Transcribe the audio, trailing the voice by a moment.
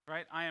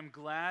am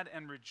glad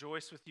and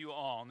rejoice with you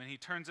all. And then he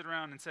turns it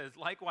around and says,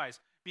 likewise,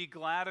 be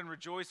glad and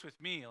rejoice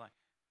with me.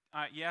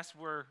 Yes,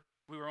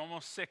 we were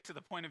almost sick to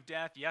the point of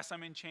death. Yes,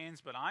 I'm in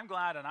chains, but I'm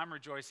glad and I'm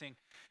rejoicing.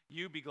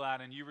 You be glad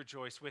and you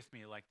rejoice with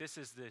me. Like, this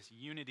is this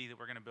unity that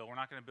we're going to build. We're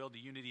not going to build a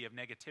unity of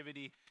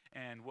negativity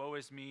and woe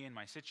is me and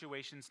my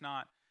situation's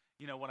not,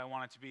 what I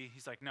want it to be.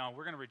 He's like, no,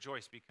 we're going to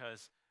rejoice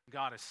because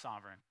God is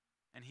sovereign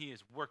and he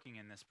is working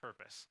in this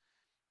purpose.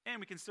 And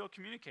we can still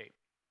communicate.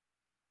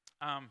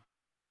 And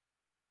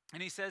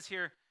he says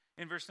here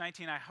in verse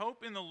 19, I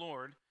hope in the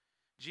Lord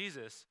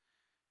Jesus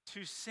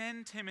to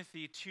send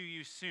Timothy to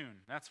you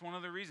soon. That's one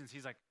of the reasons.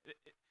 He's like,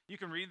 you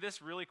can read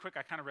this really quick.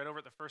 I kind of read over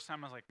it the first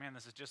time. I was like, man,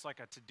 this is just like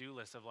a to-do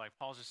list of like,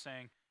 Paul's just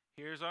saying,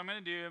 here's what I'm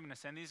going to do. I'm going to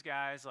send these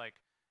guys. Like,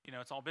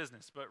 it's all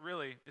business. But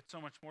really, it's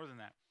so much more than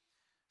that.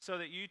 So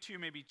that you too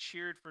may be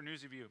cheered for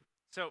news of you.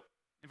 So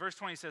in verse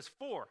 20 it says,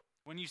 for.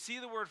 When you see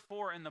the word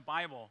for in the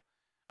Bible,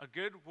 a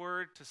good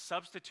word to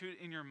substitute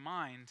in your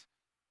mind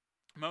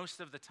most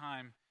of the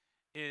time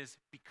is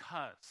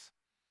because.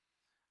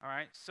 All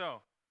right,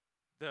 so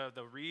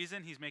the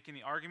reason he's making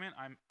the argument,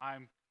 I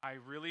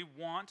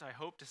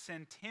hope to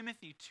send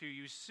Timothy to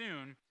you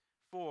soon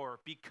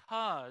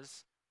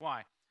because,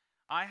 why?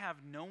 I have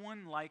no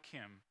one like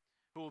him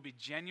who will be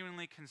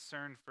genuinely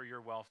concerned for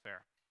your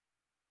welfare.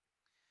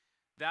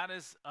 That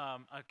is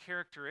a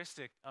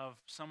characteristic of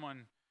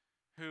someone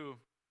who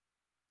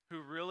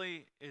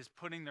really is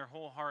putting their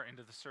whole heart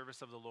into the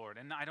service of the Lord.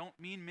 And I don't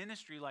mean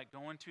ministry like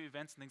going to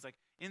events and things like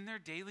in their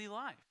daily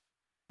life.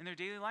 In their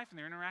daily life and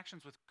their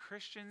interactions with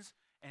Christians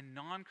and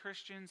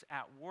non-Christians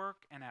at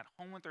work and at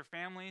home with their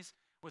families,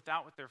 with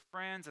their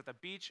friends, at the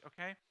beach,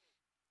 okay?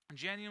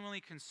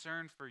 Genuinely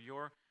concerned for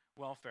your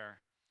welfare.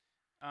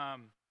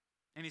 And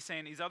he's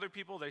saying these other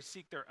people, they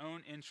seek their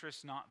own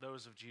interests, not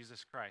those of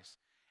Jesus Christ.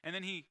 And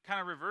then he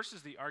kind of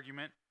reverses the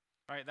argument,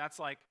 right? That's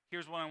like,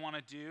 here's what I want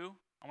to do.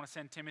 I want to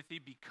send Timothy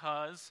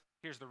because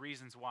here's the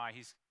reasons why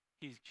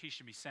he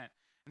should be sent.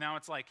 And now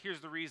it's like, here's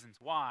the reasons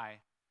why,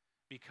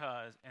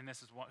 because, and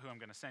this is who I'm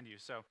going to send you.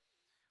 So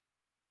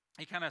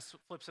he kind of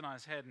flips it on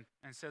his head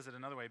and says it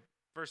another way.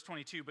 Verse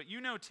 22, but you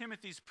know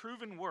Timothy's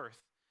proven worth,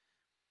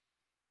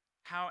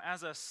 how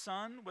as a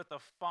son with a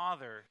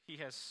father he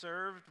has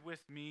served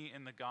with me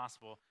in the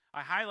gospel.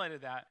 I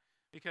highlighted that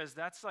because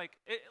that's like,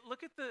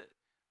 look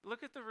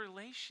at the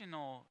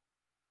relational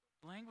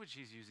language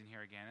he's using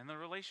here again, and the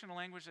relational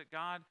language that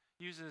God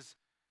uses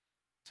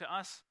to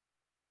us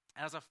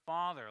as a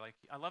father. Like,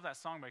 I love that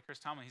song by Chris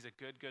Tomlin. He's a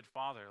good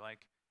father.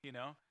 Like,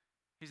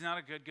 he's not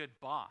a good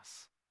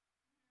boss.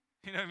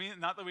 You know what I mean?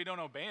 Not that we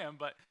don't obey him,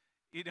 but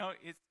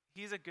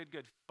he's a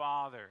good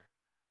father.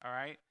 All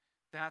right,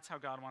 that's how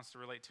God wants to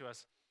relate to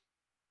us,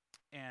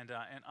 and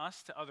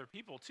us to other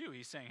people too.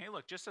 He's saying, hey,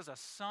 look, just as a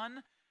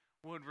son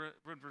would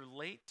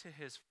relate to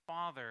his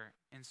father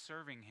in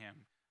serving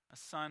him. A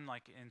son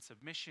like in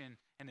submission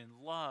and in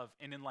love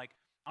and in like,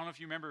 I don't know if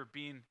you remember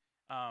being,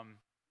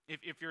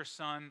 if you're a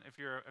son, if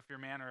you're a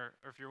man or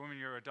if you're a woman,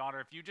 you're a daughter.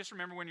 If you just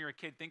remember when you were a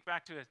kid, think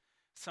back to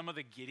some of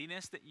the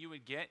giddiness that you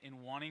would get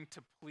in wanting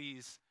to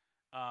please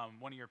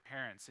one of your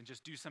parents and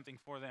just do something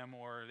for them,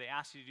 or they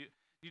asked you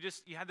to do,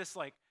 you had this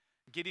like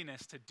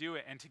giddiness to do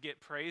it and to get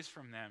praise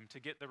from them, to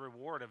get the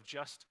reward of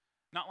just,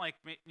 not like,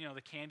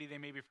 the candy they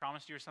maybe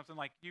promised you or something.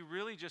 Like, you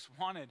really just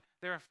wanted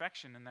their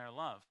affection and their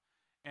love.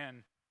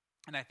 And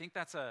I think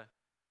that's a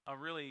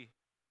really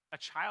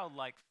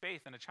childlike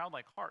faith and a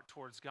childlike heart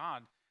towards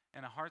God,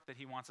 and a heart that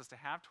he wants us to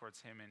have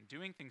towards him, and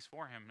doing things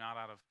for him, not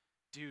out of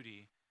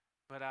duty,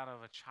 but out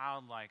of a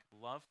childlike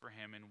love for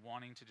him and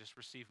wanting to just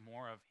receive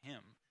more of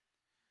him.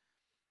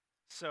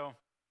 So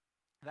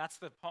that's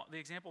the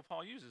example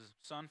Paul uses,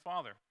 son,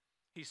 father.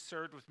 He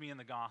served with me in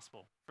the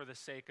gospel for the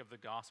sake of the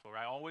gospel,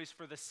 right? Always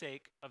for the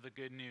sake of the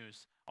good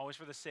news, always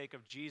for the sake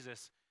of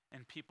Jesus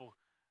and people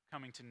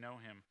coming to know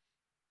him.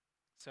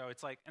 So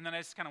it's like, and then I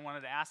just kind of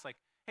wanted to ask, like,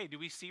 hey, do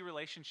we see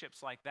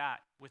relationships like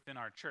that within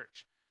our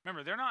church?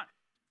 Remember, they're not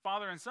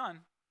father and son,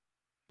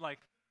 like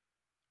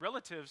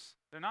relatives.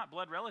 They're not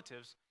blood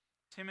relatives.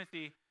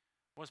 Timothy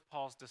was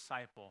Paul's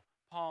disciple.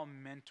 Paul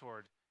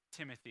mentored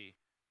Timothy,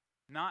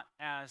 not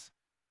as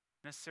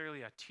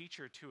necessarily a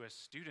teacher to a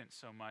student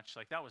so much.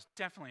 Like, that was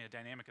definitely a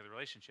dynamic of the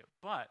relationship.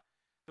 But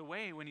the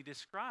way when he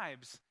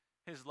describes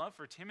his love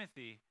for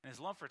Timothy and his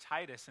love for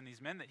Titus and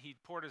these men that he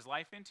poured his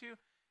life into,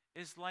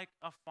 is like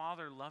a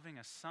father loving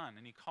a son,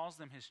 and he calls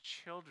them his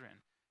children.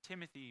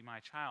 Timothy, my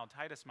child.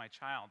 Titus, my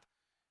child.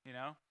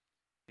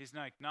 He's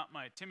like, not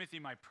my Timothy,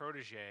 my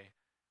protege.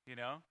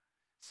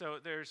 So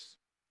there's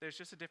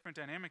just a different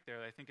dynamic there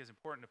that I think is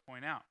important to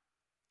point out.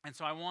 And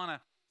so I want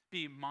to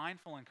be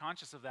mindful and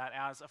conscious of that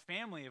as a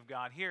family of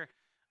God here,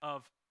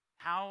 of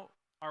how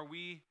are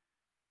we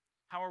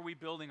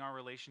building our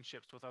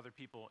relationships with other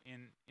people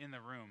in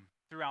the room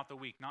throughout the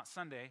week, not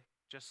Sunday,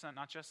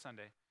 not just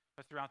Sunday,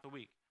 but throughout the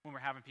week. When we're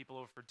having people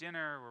over for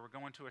dinner, or we're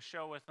going to a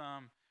show with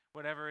them,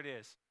 whatever it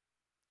is.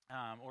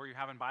 Or you're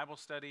having Bible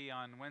study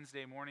on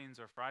Wednesday mornings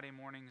or Friday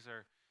mornings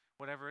or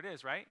whatever it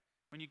is, right?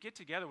 When you get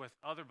together with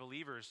other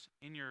believers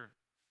in your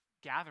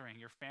gathering,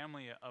 your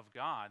family of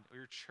God, or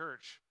your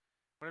church,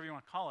 whatever you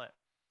want to call it,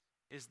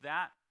 is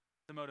that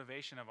the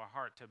motivation of our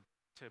heart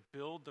to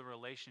build the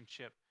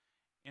relationship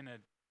in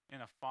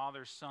a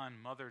father-son,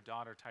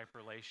 mother-daughter type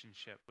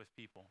relationship with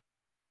people.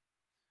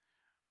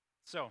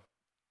 So,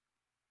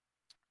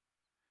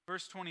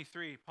 verse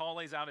 23, Paul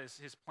lays out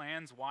his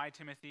plans, why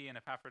Timothy and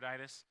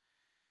Epaphroditus.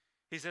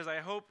 He says, I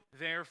hope,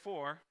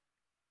 therefore,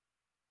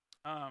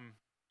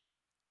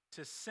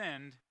 to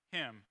send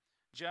him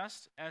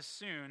just as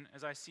soon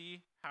as I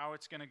see how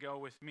it's going to go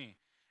with me.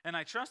 And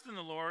I trust in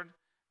the Lord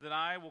that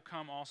I will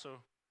come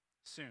also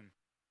soon.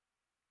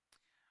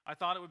 I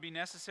thought it would be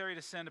necessary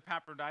to send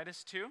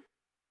Epaphroditus too.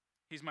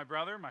 He's my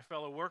brother, my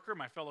fellow worker,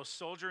 my fellow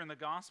soldier in the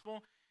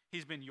gospel.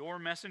 He's been your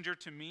messenger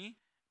to me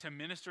to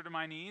minister to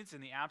my needs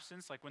in the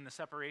absence, like when the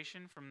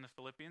separation from the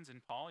Philippians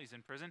and Paul, he's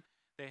in prison.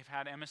 They've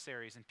had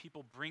emissaries and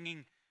people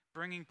bringing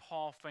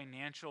Paul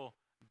financial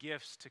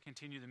gifts to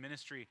continue the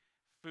ministry,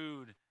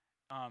 food,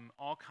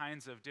 all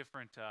kinds of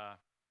different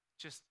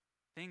just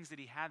things that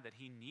he had that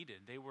he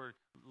needed. They were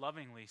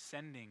lovingly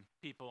sending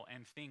people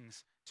and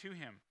things to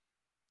him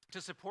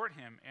to support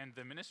him and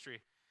the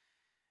ministry.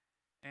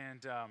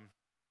 And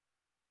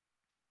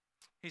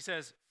he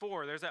says,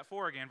 there's that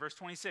 4 again, verse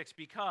 26,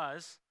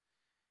 because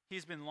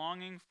he's been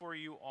longing for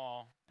you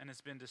all and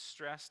has been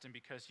distressed, and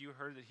because you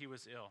heard that he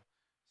was ill.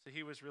 So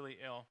he was really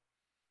ill,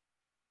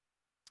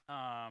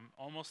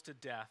 almost to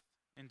death.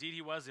 Indeed,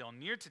 he was ill,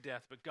 near to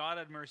death, but God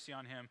had mercy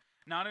on him,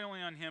 not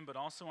only on him, but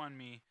also on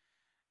me,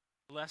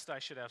 lest I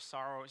should have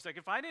sorrow. It's like,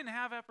 if I didn't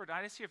have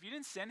Epaphroditus here, if you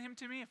didn't send him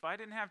to me, if I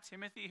didn't have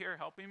Timothy here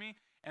helping me,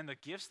 and the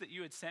gifts that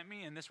you had sent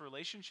me, and this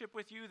relationship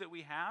with you that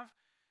we have,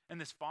 and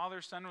this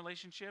father-son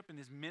relationship, and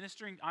this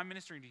ministering, I'm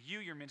ministering to you,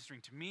 you're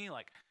ministering to me,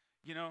 like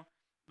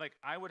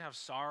I would have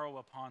sorrow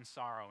upon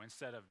sorrow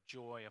instead of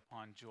joy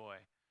upon joy.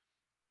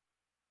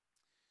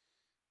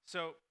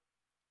 So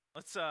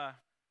let's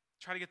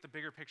try to get the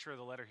bigger picture of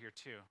the letter here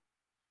too.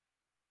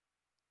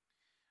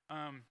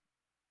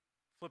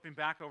 Flipping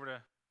back over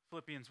to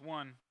Philippians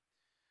 1,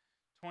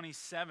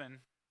 27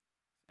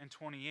 and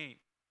 28.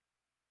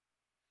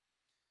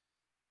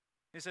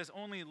 It says,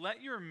 only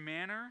let your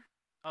manner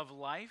of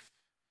life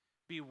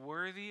be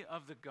worthy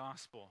of the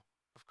gospel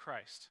of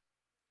Christ,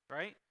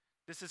 right?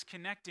 This is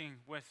connecting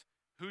with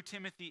who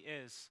Timothy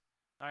is,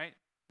 right?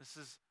 This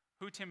is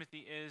who Timothy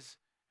is,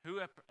 who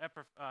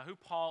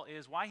Paul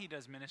is, why he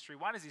does ministry,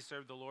 why does he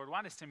serve the Lord,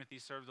 why does Timothy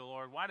serve the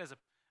Lord, why does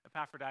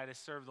Epaphroditus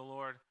serve the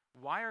Lord,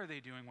 why are they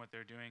doing what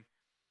they're doing?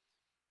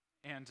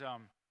 And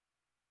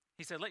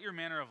he said, let your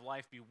manner of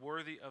life be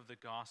worthy of the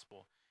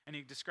gospel. And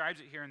he describes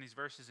it here in these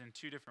verses in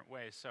 2 different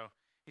ways. So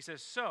he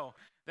says, so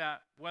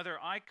that whether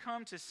I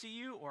come to see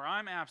you or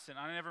I'm absent,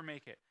 I never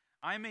make it,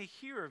 I may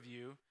hear of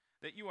you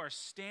that you are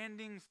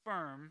standing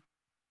firm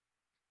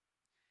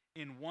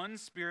in one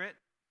spirit,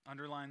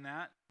 underline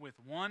that, with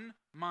one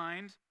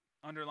mind,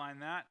 underline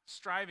that,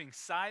 striving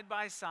side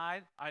by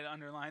side, I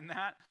underline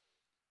that,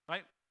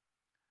 right?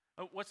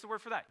 What's the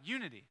word for that?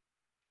 Unity.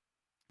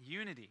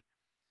 Unity.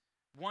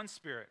 One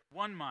spirit,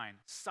 one mind,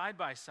 side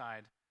by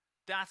side.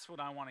 That's what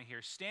I want to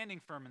hear. Standing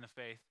firm in the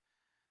faith,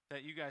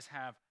 that you guys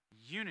have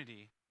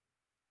unity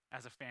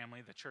as a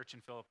family, the church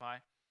in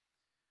Philippi.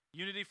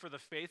 Unity for the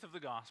faith of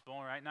the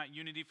gospel, right? Not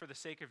unity for the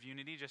sake of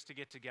unity, just to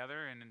get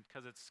together and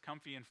because it's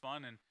comfy and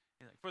fun, and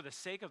for the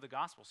sake of the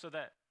gospel, so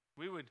that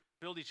we would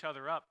build each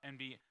other up and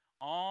be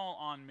all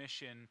on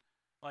mission.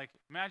 Like,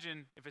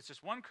 imagine if it's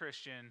just one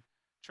Christian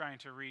trying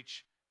to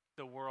reach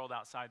the world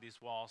outside these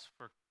walls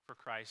for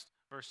Christ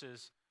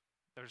versus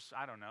there's,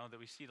 I don't know, that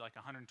we see like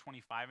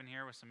 125 in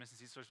here with some missing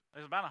seats.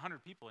 There's about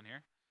 100 people in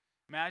here.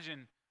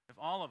 Imagine if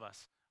all of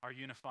us are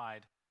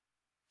unified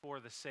for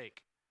the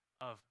sake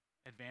of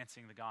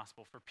advancing the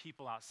gospel, for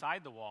people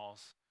outside the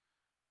walls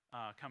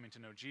coming to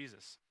know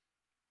Jesus.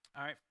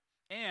 All right?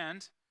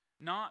 And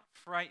not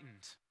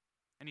frightened.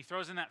 And he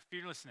throws in that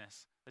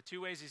fearlessness. The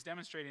 2 ways he's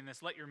demonstrating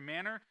this: let your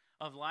manner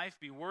of life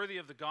be worthy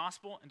of the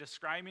gospel, and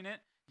describing it,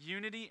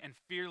 unity and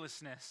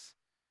fearlessness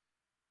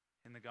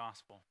in the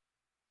gospel.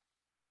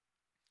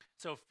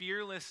 So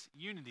fearless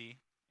unity,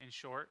 in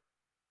short,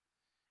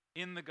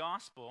 in the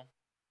gospel,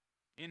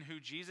 in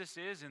who Jesus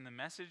is, in the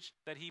message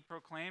that he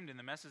proclaimed, in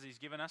the message he's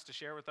given us to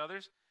share with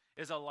others,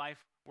 is a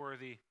life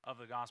worthy of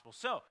the gospel.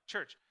 So,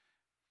 church,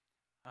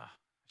 I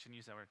shouldn't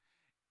use that word.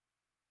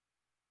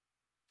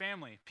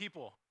 Family,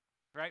 people,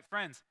 right?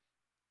 Friends,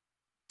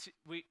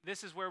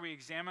 this is where we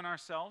examine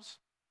ourselves.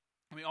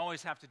 And we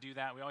always have to do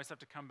that. We always have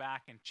to come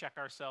back and check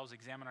ourselves,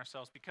 examine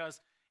ourselves, because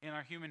in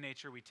our human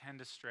nature, we tend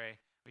to stray.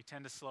 We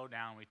tend to slow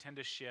down. We tend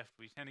to shift.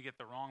 We tend to get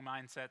the wrong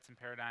mindsets and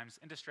paradigms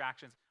and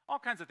distractions. All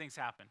kinds of things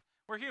happen.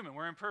 We're human.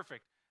 We're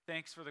imperfect.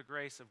 Thanks for the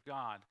grace of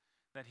God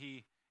that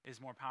he is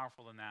more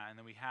powerful than that, and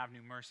that we have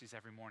new mercies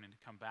every morning to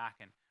come back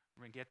and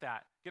get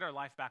our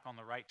life back on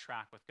the right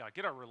track with God,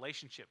 get our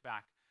relationship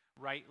back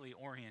rightly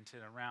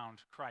oriented around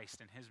Christ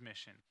and his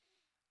mission.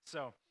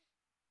 So,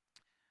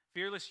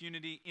 fearless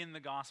unity in the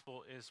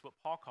gospel is what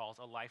Paul calls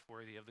a life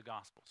worthy of the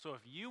gospel. So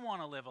if you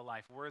want to live a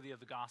life worthy of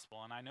the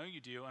gospel, and I know you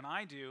do, and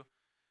I do,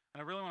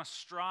 And I really want to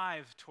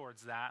strive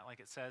towards that, like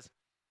it says.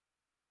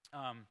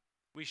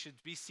 We should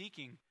be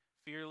seeking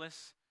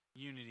fearless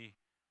unity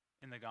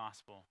in the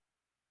gospel.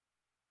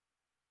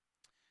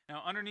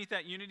 Now, underneath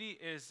that unity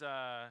is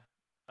a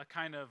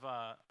kind of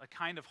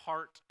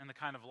heart and the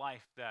kind of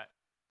life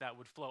that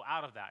would flow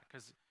out of that.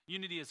 Because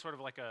unity is sort of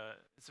like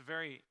it's a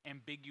very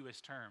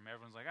ambiguous term.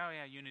 Everyone's like, oh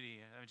yeah, unity.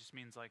 It just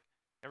means like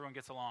everyone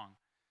gets along.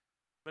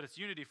 But it's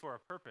unity for a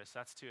purpose.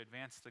 That's to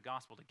advance the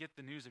gospel, to get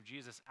the news of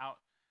Jesus out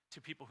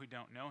to people who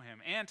don't know him,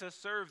 and to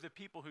serve the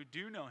people who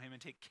do know him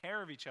and take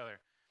care of each other.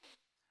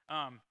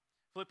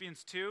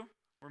 Philippians 2,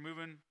 we're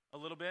moving a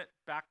little bit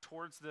back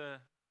towards the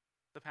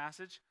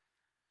passage.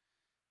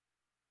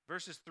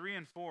 Verses 3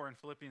 and 4 in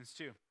Philippians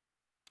 2.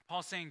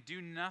 Paul's saying,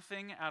 do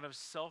nothing out of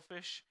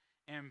selfish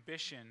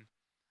ambition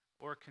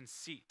or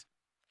conceit,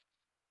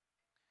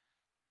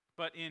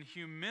 but in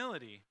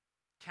humility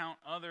count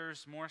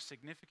others more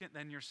significant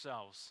than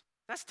yourselves.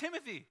 That's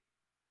Timothy,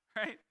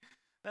 right?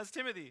 That's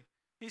Timothy.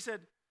 He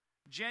said,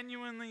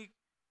 genuinely,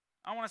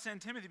 I want to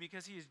send Timothy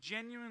because he is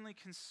genuinely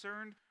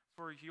concerned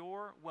for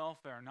your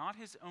welfare, not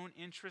his own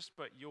interest,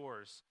 but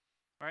yours,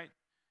 right?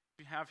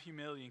 You have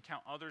humility and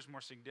count others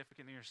more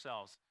significant than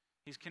yourselves.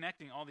 He's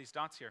connecting all these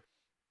dots here.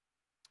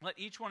 Let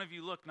each one of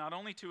you look not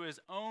only to his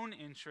own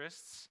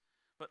interests,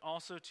 but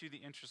also to the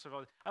interests of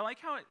others. I like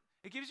how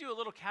it gives you a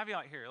little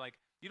caveat here. Like,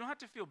 you don't have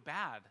to feel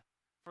bad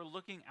for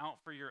looking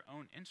out for your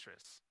own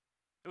interests.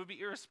 It would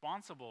be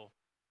irresponsible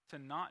to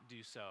not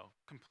do so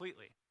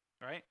completely,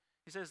 right?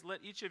 He says, let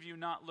each of you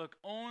not look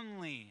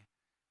only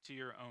to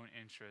your own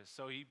interests.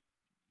 So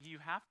you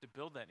have to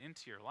build that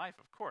into your life,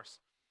 of course,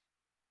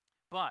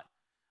 but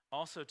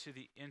also to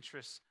the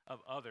interests of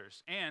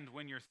others. And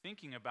when you're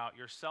thinking about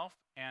yourself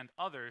and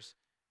others,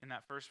 in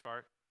that first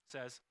part, it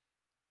says,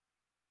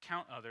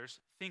 count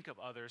others, think of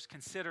others,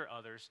 consider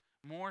others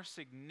more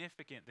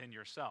significant than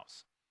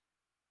yourselves.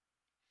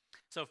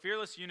 So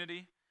fearless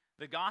unity,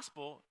 the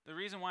gospel, the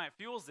reason why it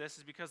fuels this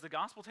is because the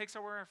gospel takes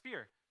away our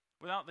fear.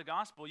 Without the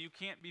gospel, you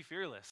can't be fearless.